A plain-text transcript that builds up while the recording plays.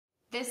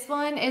This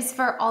one is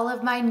for all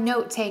of my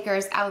note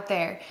takers out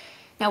there.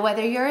 Now,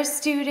 whether you're a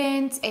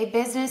student, a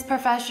business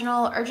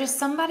professional, or just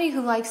somebody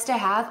who likes to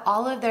have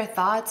all of their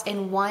thoughts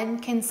in one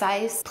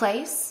concise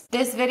place,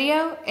 this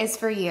video is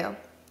for you.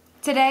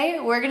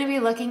 Today, we're going to be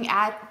looking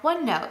at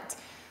OneNote.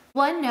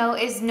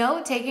 OneNote is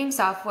note-taking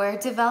software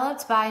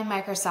developed by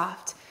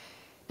Microsoft.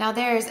 Now,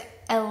 there's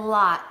a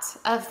lot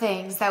of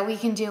things that we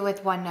can do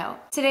with OneNote.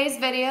 Today's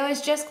video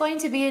is just going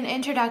to be an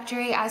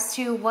introductory as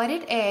to what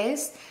it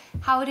is,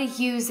 how to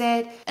use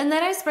it, and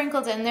then I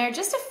sprinkled in there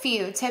just a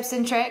few tips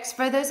and tricks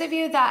for those of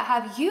you that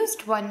have used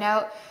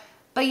OneNote,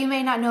 but you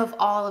may not know of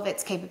all of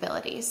its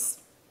capabilities.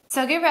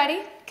 So get ready,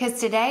 because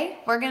today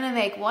we're going to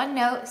make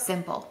OneNote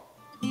simple.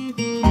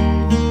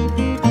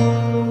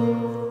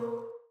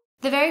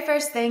 The very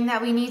first thing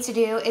that we need to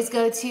do is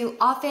go to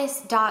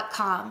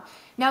office.com.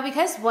 Now,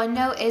 because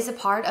OneNote is a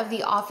part of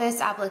the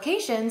Office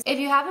applications, if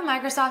you have a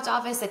Microsoft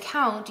Office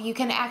account, you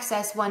can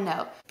access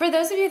OneNote. For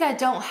those of you that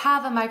don't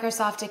have a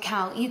Microsoft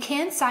account, you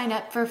can sign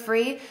up for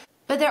free,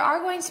 but there are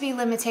going to be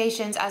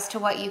limitations as to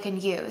what you can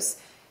use.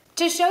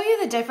 To show you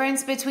the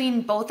difference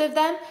between both of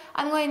them,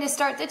 I'm going to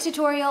start the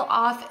tutorial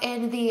off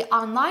in the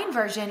online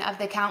version of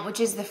the account, which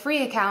is the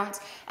free account,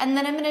 and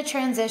then I'm going to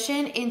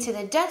transition into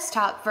the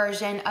desktop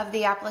version of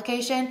the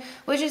application,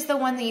 which is the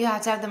one that you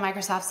have to have the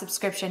Microsoft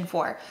subscription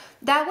for.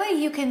 That way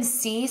you can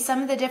see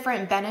some of the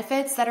different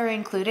benefits that are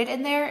included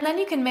in there, and then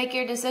you can make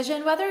your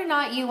decision whether or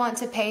not you want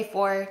to pay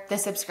for the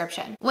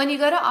subscription. When you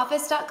go to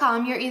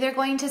office.com, you're either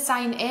going to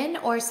sign in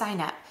or sign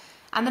up.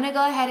 I'm going to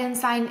go ahead and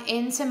sign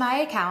into my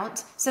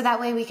account so that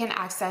way we can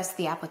access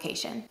the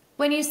application.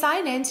 When you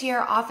sign into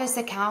your Office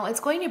account, it's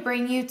going to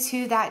bring you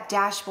to that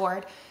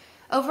dashboard.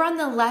 Over on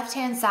the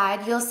left-hand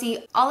side, you'll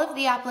see all of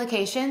the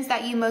applications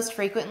that you most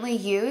frequently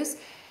use,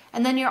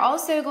 and then you're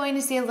also going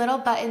to see a little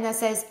button that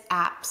says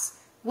Apps.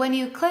 When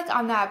you click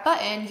on that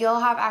button,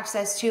 you'll have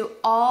access to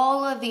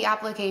all of the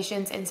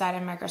applications inside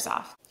of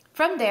Microsoft.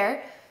 From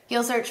there,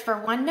 you'll search for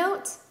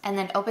OneNote and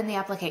then open the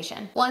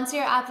application. Once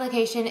your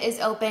application is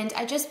opened,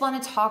 I just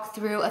want to talk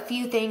through a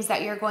few things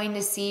that you're going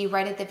to see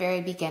right at the very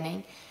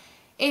beginning.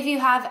 If you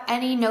have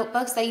any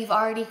notebooks that you've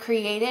already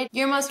created,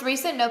 your most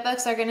recent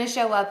notebooks are going to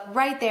show up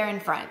right there in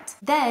front.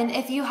 Then,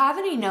 if you have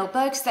any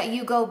notebooks that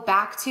you go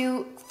back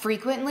to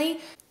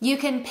frequently, you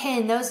can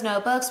pin those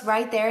notebooks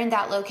right there in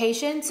that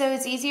location so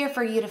it's easier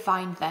for you to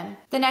find them.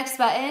 The next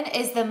button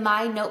is the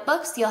My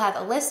Notebooks. You'll have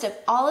a list of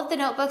all of the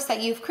notebooks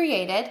that you've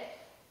created.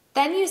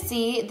 Then you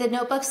see the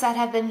notebooks that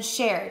have been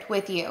shared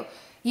with you.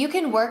 You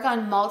can work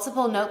on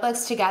multiple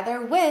notebooks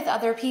together with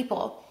other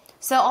people.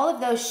 So all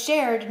of those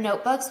shared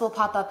notebooks will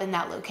pop up in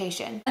that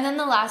location. And then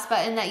the last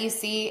button that you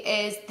see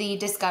is the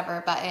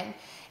Discover button.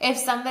 If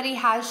somebody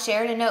has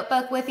shared a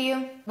notebook with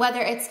you,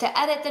 whether it's to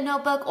edit the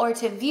notebook or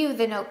to view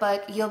the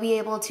notebook, you'll be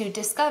able to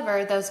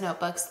discover those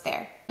notebooks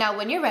there. Now,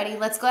 when you're ready,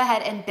 let's go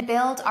ahead and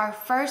build our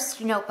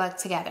first notebook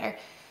together.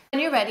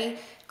 When you're ready,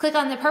 click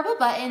on the purple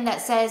button that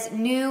says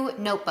New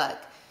Notebook.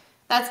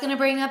 That's going to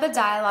bring up a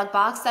dialog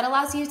box that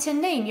allows you to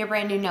name your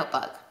brand new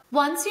notebook.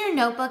 Once your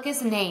notebook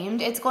is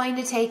named, it's going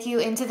to take you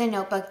into the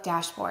notebook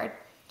dashboard.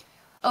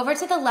 Over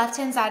to the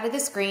left-hand side of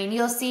the screen,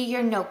 you'll see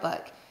your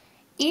notebook.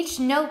 Each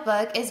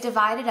notebook is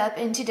divided up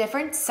into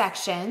different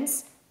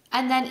sections,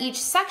 and then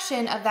each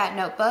section of that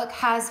notebook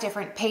has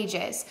different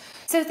pages.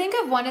 So think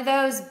of one of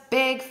those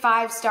big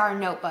 5-star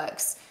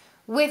notebooks.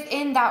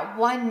 Within that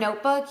one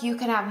notebook, you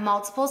can have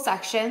multiple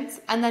sections,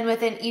 and then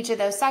within each of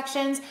those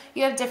sections,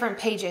 you have different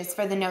pages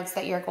for the notes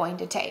that you're going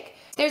to take.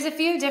 There's a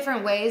few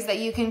different ways that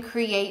you can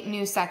create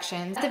new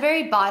sections. At the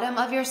very bottom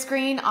of your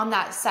screen on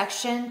that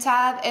section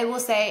tab, it will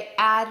say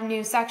Add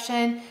New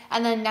Section,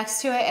 and then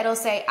next to it, it'll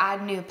say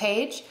Add New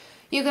Page.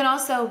 You can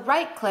also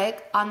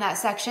right-click on that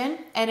section,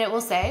 and it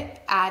will say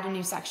Add a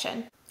New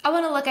Section. I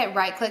want to look at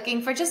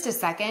right-clicking for just a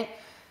second.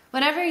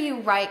 Whenever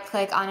you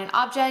right-click on an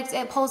object,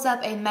 it pulls up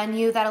a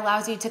menu that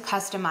allows you to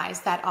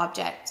customize that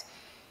object.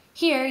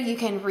 Here, you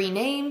can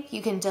rename,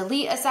 you can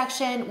delete a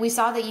section, we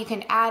saw that you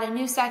can add a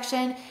new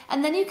section,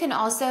 and then you can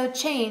also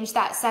change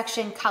that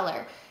section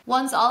color.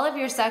 Once all of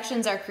your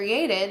sections are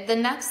created, the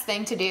next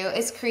thing to do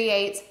is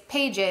create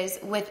pages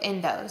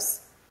within those.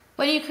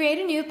 When you create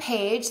a new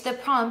page, the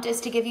prompt is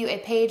to give you a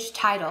page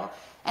title,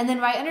 and then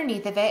right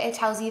underneath of it, it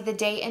tells you the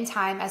date and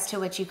time as to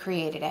which you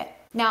created it.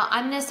 Now,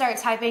 I'm going to start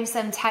typing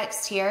some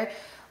text here.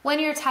 When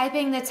you're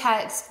typing the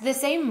text, the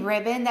same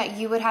ribbon that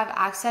you would have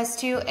access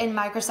to in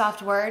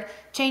Microsoft Word,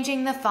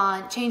 changing the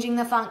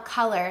font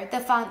color, the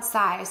font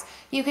size,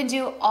 you can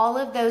do all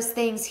of those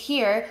things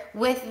here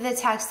with the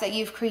text that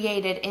you've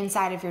created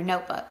inside of your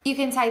notebook. You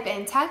can type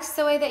in text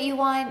the way that you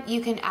want, you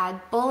can add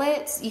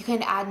bullets, you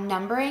can add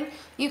numbering,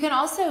 you can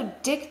also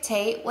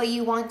dictate what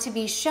you want to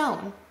be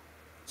shown.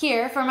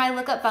 Here, for my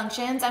lookup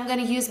functions, I'm going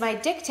to use my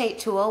dictate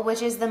tool,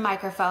 which is the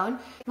microphone.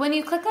 When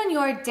you click on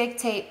your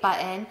dictate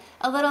button,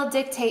 a little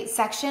dictate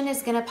section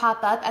is going to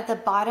pop up at the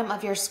bottom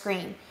of your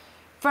screen.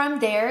 From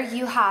there,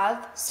 you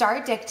have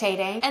start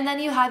dictating, and then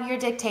you have your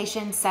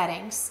dictation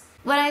settings.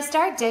 When I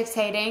start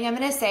dictating, I'm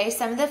going to say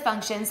some of the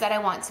functions that I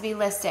want to be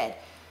listed.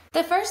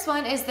 The first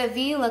one is the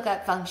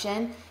VLOOKUP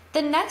function.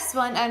 The next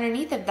one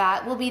underneath of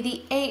that will be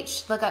the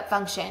H lookup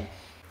function.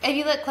 If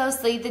you look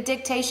closely, the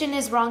dictation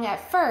is wrong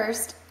at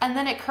first, and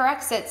then it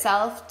corrects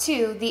itself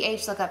to the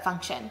H lookup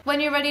function. When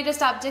you're ready to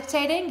stop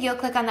dictating, you'll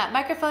click on that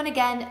microphone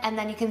again, and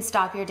then you can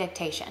stop your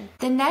dictation.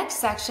 The next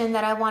section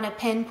that I want to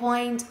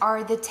pinpoint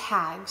are the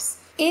tags.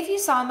 If you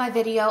saw my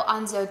video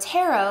on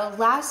Zotero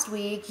last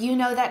week, you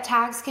know that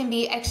tags can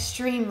be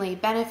extremely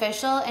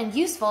beneficial and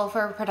useful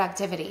for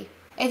productivity.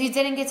 If you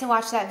didn't get to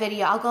watch that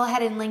video, I'll go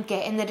ahead and link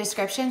it in the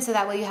description so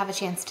that way you have a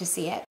chance to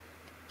see it.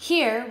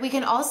 Here, we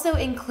can also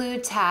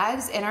include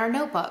tags in our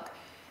notebook.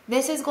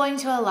 This is going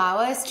to allow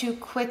us to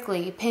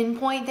quickly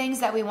pinpoint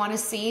things that we want to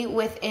see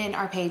within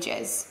our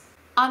pages.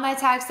 On my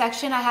tag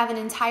section, I have an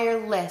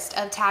entire list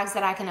of tags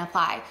that I can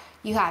apply.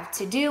 You have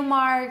to-do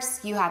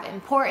marks, you have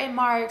important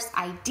marks,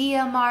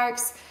 idea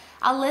marks.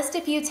 I'll list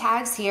a few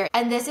tags here,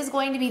 and this is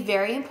going to be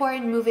very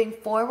important moving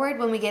forward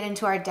when we get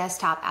into our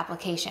desktop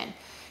application.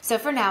 So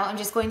for now, I'm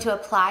just going to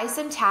apply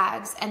some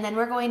tags, and then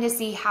we're going to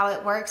see how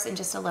it works in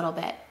just a little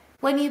bit.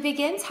 When you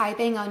begin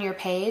typing on your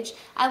page,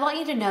 I want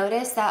you to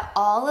notice that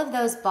all of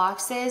those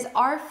boxes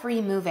are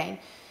free moving.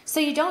 So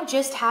you don't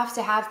just have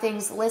to have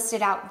things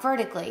listed out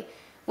vertically.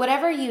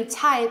 Whatever you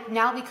type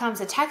now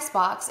becomes a text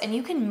box, and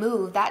you can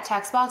move that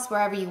text box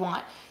wherever you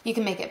want. You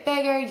can make it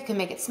bigger, you can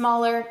make it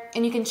smaller,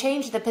 and you can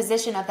change the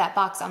position of that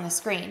box on the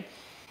screen.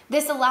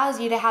 This allows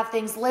you to have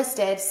things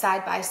listed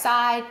side by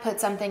side,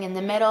 put something in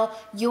the middle.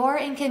 You're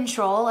in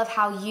control of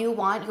how you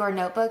want your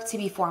notebook to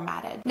be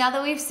formatted. Now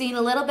that we've seen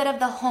a little bit of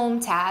the Home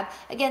tab,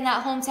 again,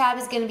 that Home tab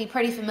is going to be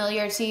pretty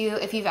familiar to you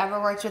if you've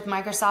ever worked with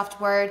Microsoft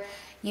Word.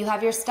 You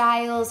have your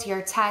styles,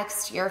 your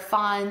text, your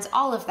fonts,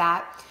 all of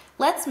that.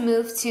 Let's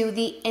move to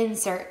the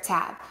Insert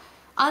tab.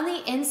 On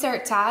the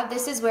Insert tab,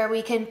 this is where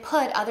we can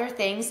put other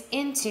things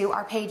into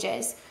our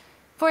pages.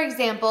 For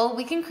example,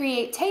 we can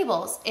create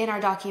tables in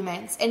our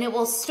documents, and it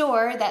will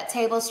store that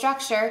table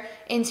structure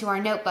into our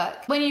notebook.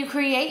 When you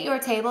create your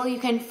table, you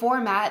can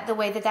format the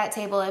way that that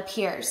table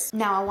appears.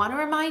 Now, I want to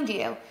remind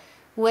you,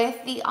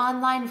 with the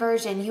online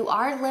version, you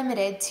are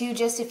limited to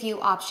just a few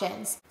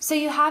options. So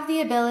you have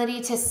the ability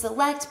to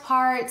select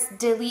parts,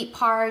 delete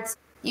parts.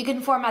 You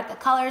can format the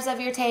colors of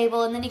your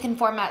table, and then you can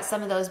format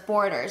some of those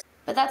borders.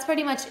 But that's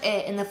pretty much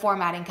it in the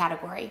formatting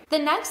category. The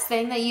next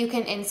thing that you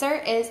can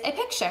insert is a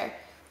picture.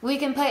 We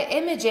can put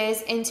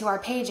images into our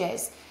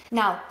pages.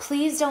 Now,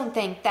 please don't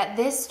think that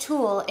this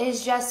tool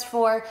is just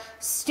for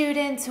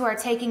students who are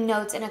taking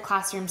notes in a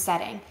classroom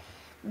setting.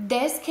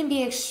 This can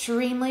be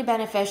extremely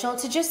beneficial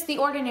to just the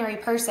ordinary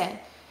person.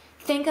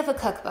 Think of a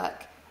cookbook.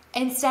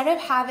 Instead of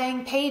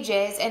having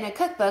pages in a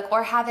cookbook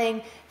or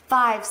having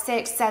 5,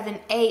 6, 7,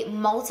 8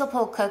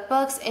 multiple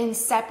cookbooks in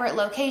separate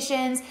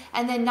locations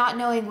and then not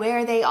knowing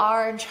where they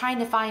are and trying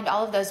to find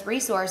all of those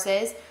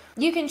resources,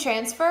 you can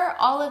transfer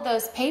all of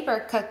those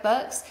paper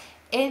cookbooks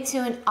into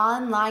an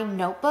online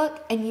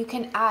notebook, and you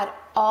can add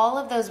all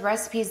of those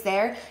recipes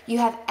there. You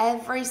have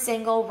every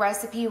single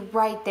recipe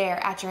right there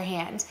at your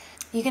hand.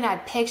 You can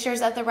add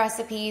pictures of the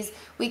recipes.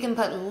 We can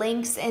put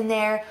links in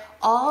there.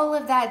 All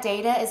of that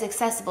data is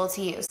accessible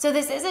to you. So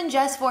this isn't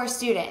just for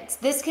students.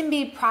 This can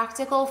be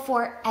practical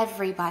for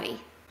everybody.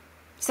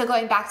 So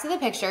going back to the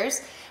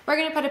pictures, we're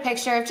going to put a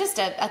picture of just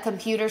a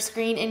computer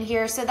screen in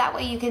here so that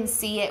way you can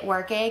see it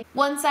working.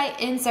 Once I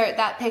insert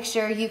that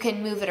picture, you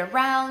can move it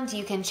around,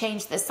 you can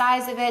change the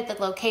size of it, the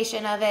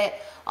location of it,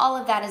 all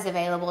of that is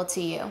available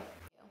to you.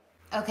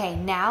 Okay,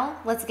 now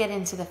let's get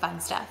into the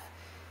fun stuff.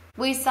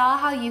 We saw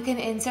how you can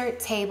insert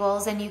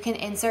tables and you can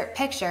insert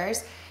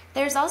pictures.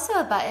 There's also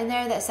a button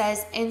there that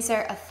says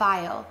Insert a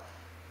File.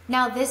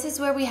 Now this is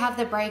where we have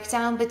the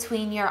breakdown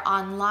between your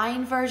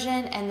online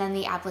version and then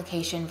the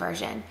application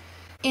version.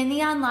 In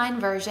the online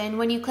version,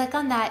 when you click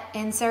on that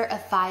Insert a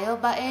File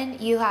button,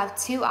 you have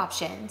two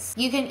options.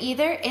 You can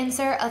either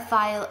insert a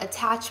file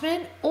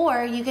attachment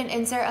or you can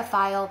insert a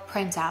file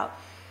printout.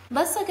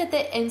 Let's look at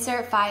the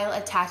Insert File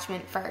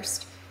Attachment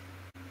first.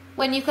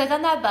 When you click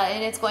on that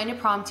button, it's going to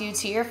prompt you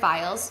to your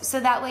files,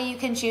 so that way you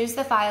can choose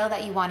the file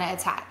that you want to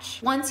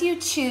attach. Once you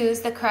choose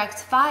the correct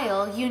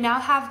file, you now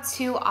have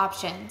two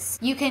options.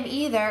 You can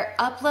either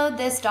upload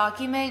this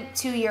document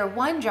to your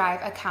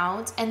OneDrive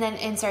account and then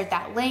insert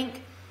that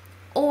link,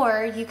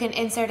 or you can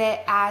insert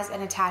it as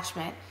an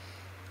attachment.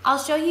 I'll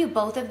show you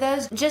both of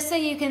those just so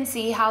you can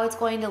see how it's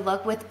going to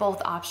look with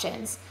both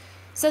options.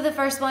 So the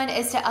first one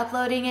is to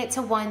uploading it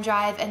to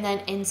OneDrive and then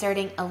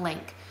inserting a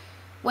link.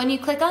 When you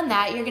click on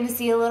that, you're going to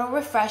see a little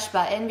refresh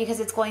button because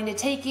it's going to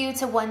take you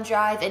to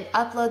OneDrive and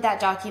upload that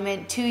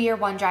document to your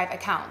OneDrive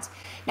account.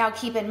 Now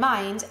keep in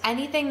mind,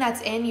 anything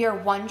that's in your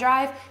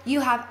OneDrive, you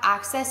have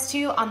access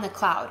to on the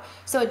cloud.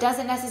 So it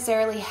doesn't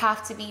necessarily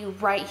have to be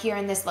right here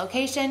in this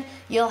location.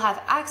 You'll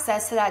have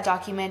access to that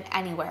document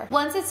anywhere.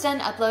 Once it's done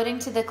uploading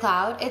to the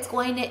cloud, it's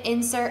going to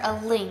insert a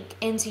link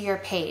into your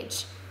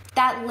page.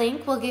 That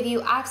link will give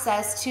you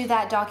access to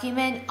that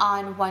document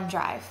on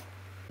OneDrive.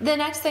 The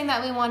next thing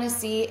that we want to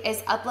see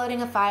is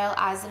uploading a file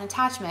as an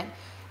attachment.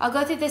 I'll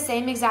go through the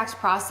same exact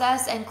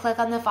process and click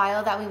on the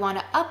file that we want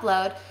to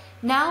upload.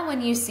 Now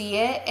when you see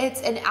it,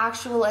 it's an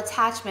actual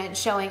attachment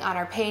showing on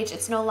our page.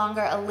 It's no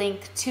longer a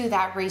link to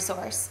that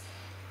resource.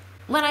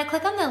 When I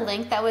click on the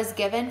link that was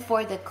given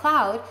for the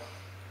cloud,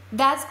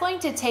 that's going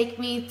to take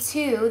me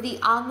to the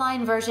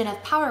online version of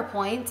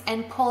PowerPoint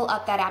and pull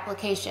up that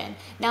application.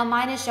 Now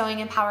mine is showing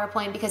in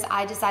PowerPoint because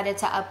I decided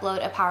to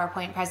upload a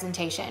PowerPoint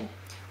presentation.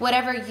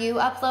 Whatever you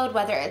upload,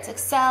 whether it's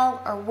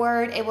Excel or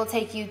Word, it will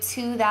take you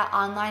to that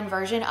online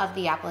version of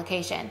the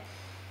application.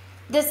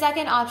 The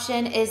second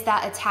option is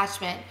that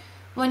attachment.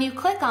 When you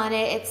click on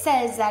it, it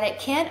says that it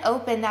can't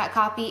open that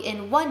copy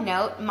in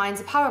OneNote. Mine's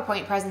a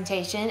PowerPoint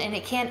presentation, and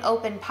it can't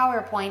open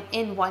PowerPoint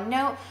in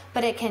OneNote,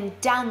 but it can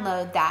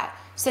download that.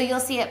 So you'll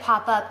see it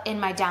pop up in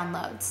my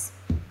downloads.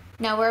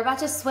 Now we're about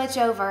to switch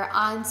over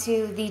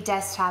onto the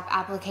desktop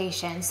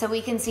application so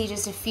we can see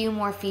just a few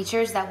more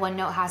features that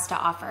OneNote has to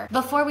offer.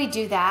 Before we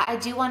do that, I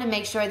do want to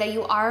make sure that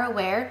you are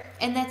aware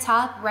in the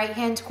top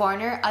right-hand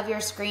corner of your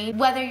screen,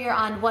 whether you're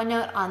on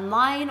OneNote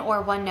Online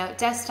or OneNote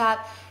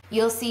Desktop,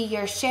 you'll see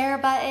your share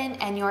button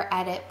and your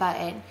edit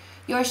button.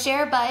 Your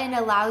share button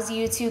allows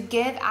you to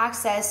give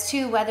access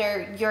to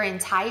whether your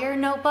entire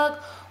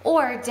notebook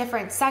or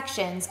different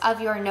sections of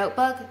your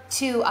notebook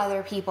to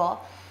other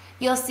people.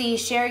 You'll see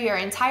share your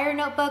entire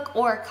notebook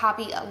or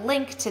copy a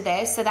link to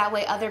this so that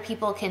way other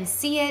people can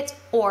see it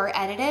or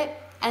edit it.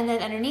 And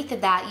then underneath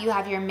of that, you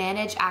have your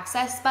manage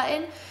access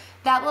button.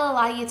 That will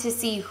allow you to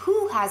see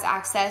who has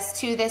access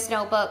to this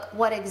notebook,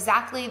 what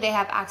exactly they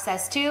have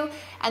access to,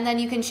 and then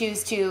you can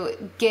choose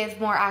to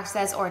give more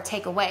access or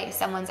take away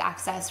someone's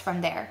access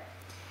from there.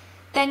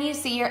 Then you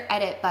see your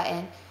edit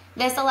button.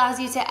 This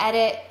allows you to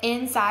edit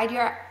inside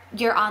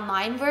your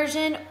online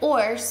version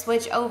or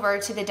switch over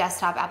to the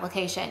desktop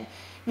application.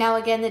 Now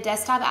again, the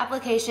desktop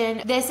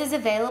application, this is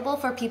available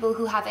for people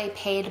who have a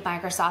paid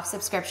Microsoft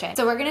subscription.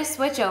 So we're gonna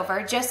switch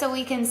over just so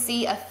we can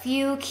see a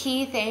few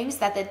key things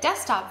that the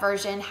desktop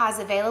version has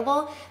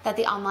available that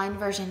the online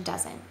version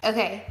doesn't.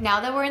 Okay, now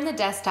that we're in the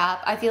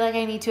desktop, I feel like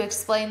I need to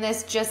explain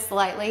this just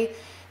slightly.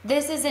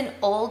 This is an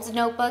old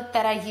notebook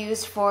that I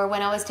used for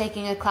when I was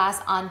taking a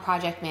class on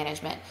project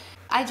management.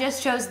 I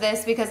just chose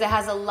this because it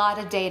has a lot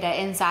of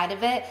data inside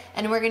of it,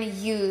 and we're gonna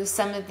use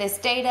some of this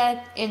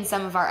data in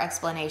some of our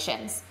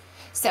explanations.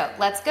 So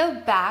let's go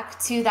back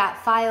to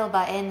that file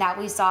button that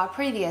we saw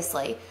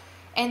previously.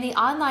 In the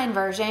online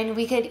version,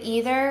 we could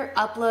either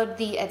upload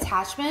the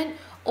attachment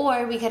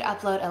or we could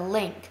upload a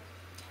link.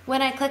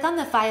 When I click on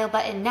the file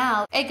button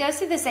now, it goes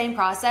through the same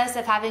process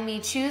of having me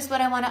choose what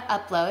I want to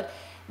upload.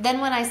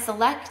 Then when I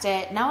select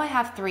it, now I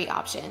have three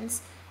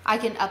options. I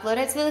can upload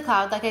it to the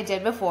cloud like I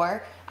did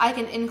before. I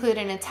can include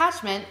an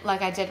attachment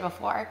like I did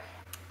before.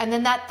 And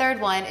then that third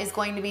one is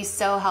going to be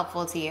so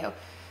helpful to you.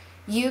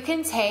 You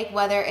can take,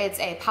 whether it's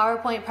a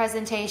PowerPoint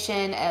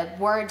presentation, a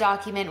Word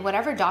document,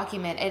 whatever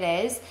document it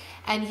is,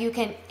 and you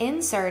can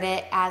insert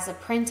it as a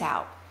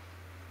printout.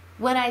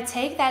 When I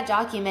take that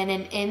document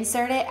and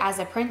insert it as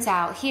a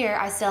printout, here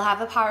I still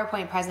have a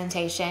PowerPoint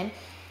presentation.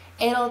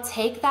 It'll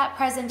take that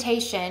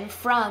presentation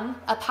from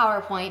a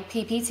PowerPoint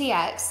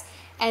PPTX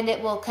and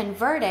it will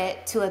convert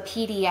it to a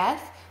PDF,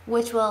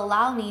 which will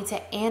allow me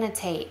to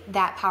annotate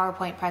that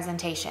PowerPoint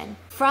presentation.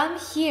 From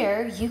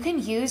here, you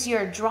can use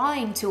your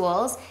drawing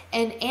tools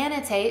and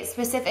annotate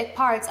specific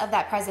parts of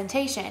that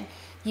presentation.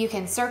 You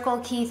can circle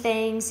key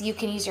things, you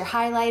can use your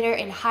highlighter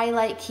and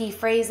highlight key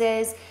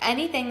phrases.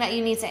 Anything that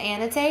you need to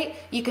annotate,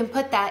 you can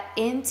put that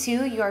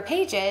into your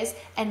pages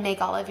and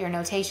make all of your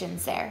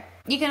notations there.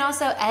 You can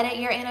also edit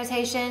your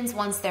annotations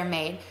once they're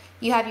made.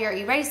 You have your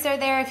eraser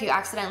there. If you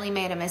accidentally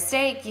made a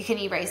mistake, you can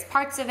erase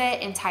parts of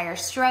it, entire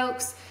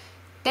strokes.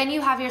 Then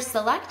you have your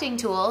selecting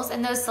tools,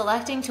 and those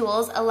selecting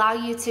tools allow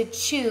you to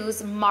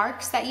choose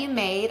marks that you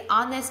made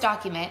on this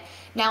document.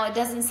 Now it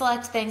doesn't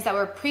select things that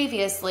were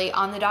previously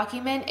on the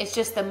document, it's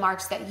just the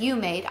marks that you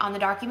made on the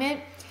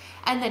document,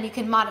 and then you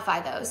can modify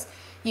those.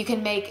 You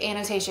can make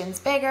annotations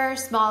bigger,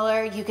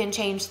 smaller, you can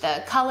change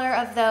the color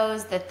of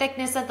those, the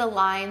thickness of the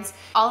lines.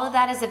 All of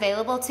that is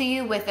available to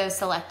you with those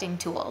selecting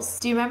tools.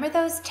 Do you remember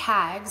those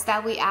tags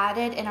that we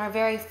added in our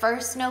very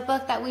first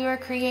notebook that we were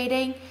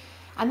creating?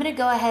 I'm gonna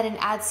go ahead and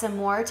add some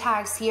more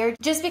tags here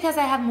just because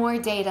I have more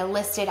data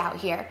listed out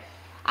here.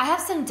 I have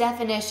some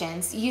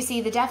definitions. You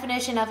see the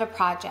definition of a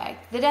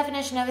project, the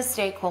definition of a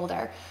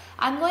stakeholder.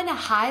 I'm going to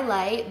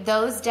highlight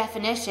those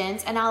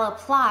definitions and I'll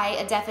apply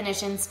a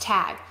definitions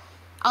tag.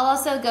 I'll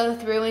also go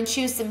through and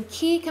choose some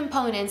key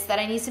components that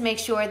I need to make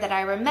sure that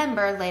I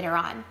remember later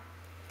on.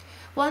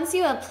 Once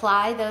you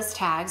apply those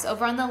tags,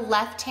 over on the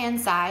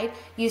left-hand side,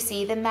 you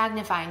see the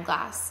magnifying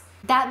glass.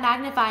 That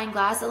magnifying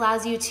glass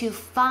allows you to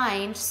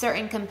find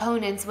certain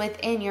components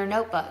within your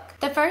notebook.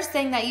 The first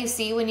thing that you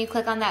see when you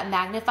click on that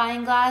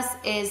magnifying glass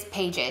is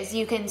pages.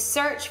 You can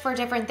search for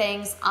different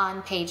things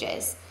on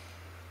pages.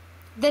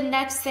 The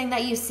next thing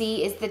that you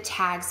see is the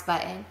tags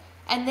button,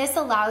 and this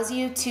allows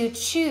you to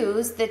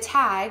choose the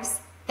tags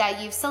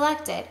that you've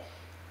selected.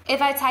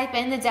 If I type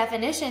in the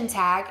definition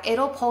tag,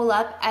 it'll pull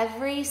up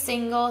every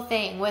single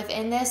thing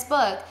within this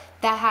book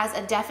that has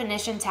a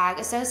definition tag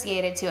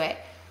associated to it.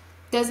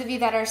 Those of you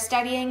that are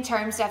studying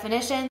terms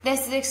definition,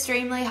 this is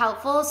extremely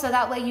helpful so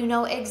that way you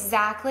know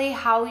exactly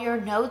how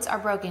your notes are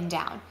broken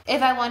down.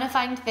 If I want to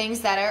find things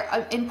that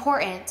are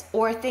important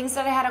or things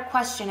that I had a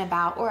question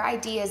about or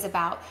ideas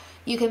about,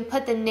 you can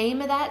put the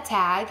name of that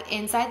tag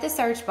inside the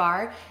search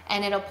bar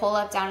and it'll pull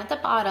up down at the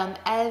bottom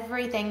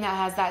everything that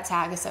has that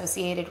tag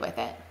associated with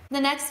it. The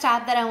next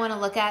tab that I want to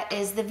look at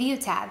is the View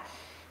tab.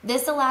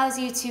 This allows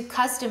you to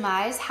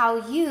customize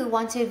how you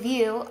want to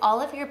view all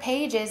of your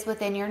pages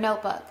within your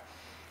notebook.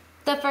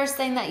 The first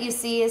thing that you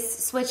see is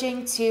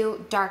switching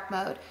to dark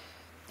mode.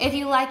 If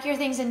you like your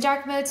things in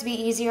dark mode to be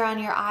easier on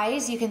your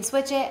eyes, you can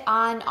switch it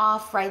on,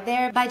 off right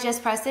there by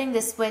just pressing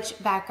the switch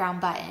background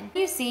button.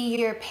 You see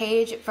your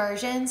page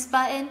versions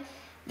button.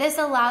 This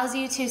allows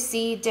you to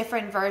see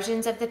different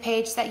versions of the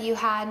page that you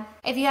had.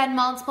 If you had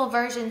multiple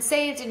versions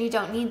saved and you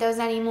don't need those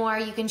anymore,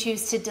 you can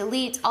choose to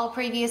delete all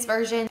previous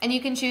versions and you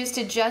can choose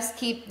to just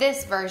keep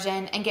this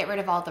version and get rid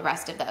of all the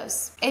rest of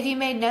those. If you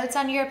made notes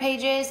on your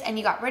pages and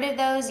you got rid of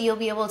those, you'll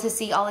be able to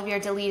see all of your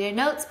deleted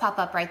notes pop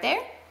up right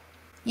there.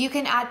 You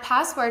can add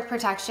password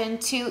protection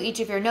to each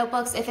of your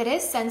notebooks. If it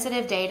is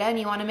sensitive data and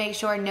you want to make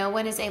sure no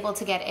one is able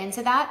to get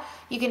into that,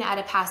 you can add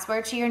a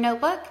password to your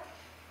notebook.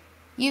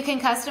 You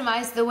can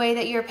customize the way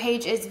that your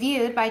page is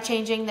viewed by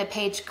changing the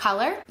page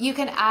color. You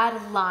can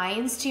add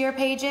lines to your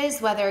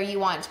pages, whether you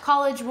want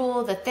college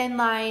rule, the thin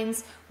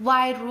lines,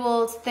 wide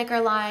rules,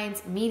 thicker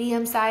lines,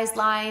 medium-sized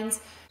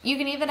lines. You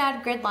can even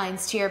add grid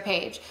lines to your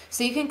page.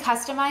 So you can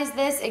customize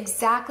this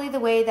exactly the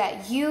way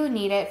that you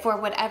need it for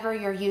whatever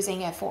you're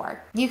using it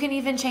for. You can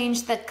even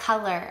change the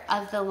color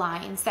of the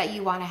lines that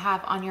you want to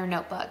have on your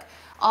notebook.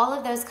 All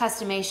of those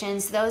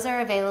customizations, those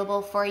are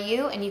available for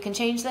you and you can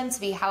change them to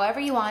be however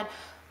you want,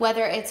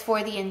 whether it's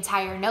for the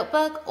entire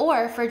notebook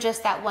or for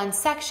just that one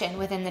section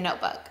within the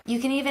notebook. You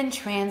can even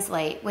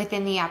translate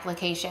within the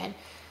application.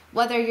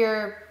 Whether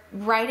you're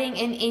writing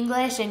in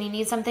English and you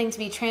need something to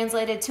be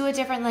translated to a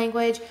different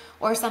language,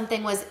 or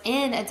something was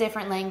in a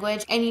different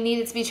language and you need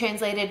it to be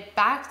translated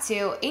back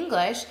to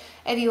English,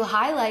 if you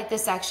highlight the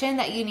section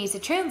that you need to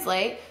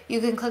translate,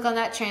 you can click on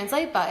that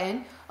translate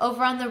button.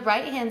 Over on the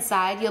right hand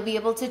side, you'll be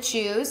able to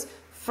choose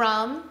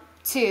from,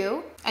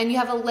 to, and you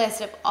have a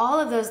list of all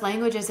of those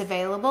languages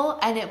available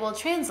and it will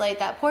translate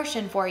that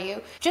portion for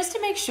you. Just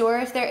to make sure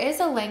if there is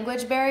a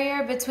language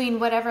barrier between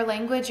whatever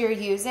language you're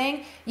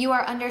using, you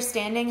are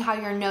understanding how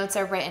your notes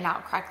are written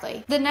out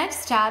correctly. The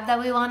next tab that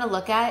we want to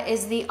look at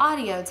is the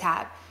audio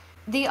tab.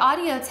 The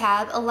audio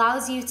tab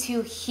allows you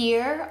to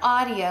hear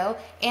audio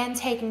and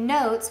take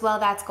notes while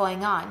that's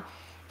going on.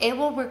 It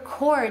will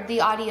record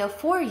the audio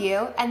for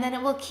you and then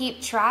it will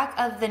keep track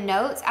of the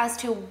notes as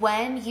to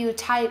when you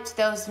typed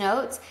those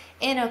notes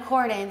in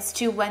accordance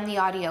to when the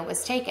audio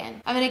was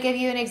taken. I'm going to give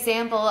you an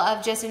example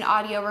of just an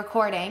audio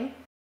recording.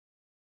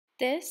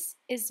 This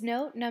is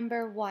note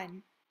number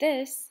 1.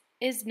 This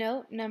is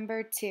note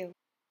number 2.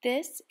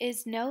 This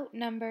is note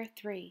number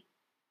 3.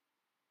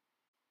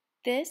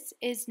 This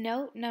is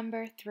note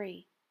number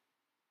 3.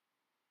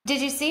 Did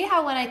you see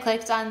how when I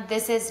clicked on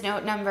this is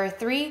note number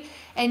 3,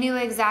 I knew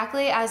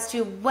exactly as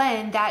to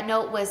when that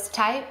note was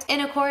typed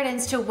in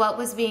accordance to what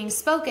was being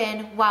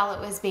spoken while it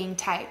was being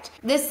typed.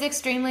 This is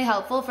extremely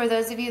helpful for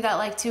those of you that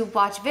like to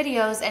watch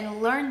videos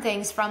and learn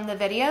things from the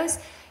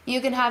videos. You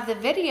can have the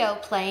video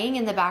playing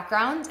in the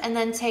background and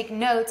then take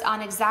notes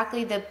on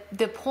exactly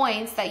the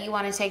points that you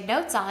want to take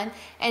notes on,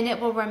 and it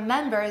will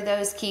remember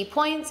those key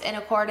points in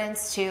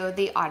accordance to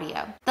the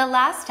audio. The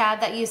last tab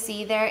that you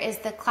see there is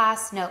the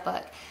class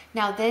notebook.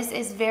 Now this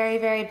is very,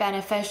 very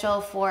beneficial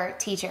for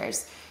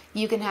teachers.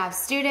 You can have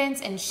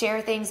students and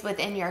share things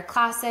within your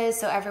classes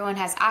so everyone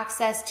has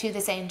access to the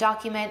same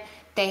document.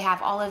 They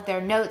have all of their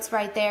notes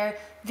right there.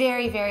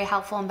 Very, very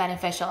helpful and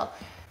beneficial.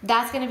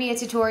 That's going to be a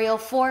tutorial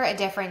for a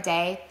different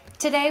day.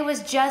 Today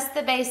was just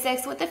the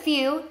basics with a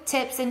few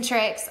tips and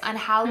tricks on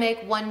how to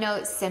make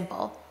OneNote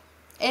simple.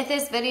 If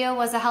this video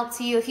was a help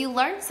to you, if you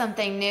learned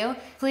something new,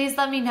 please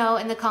let me know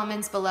in the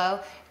comments below.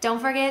 Don't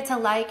forget to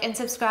like and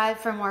subscribe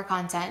for more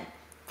content.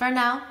 For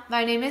now,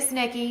 my name is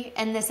Nikki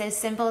and this is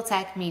Simple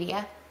Tech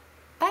Media.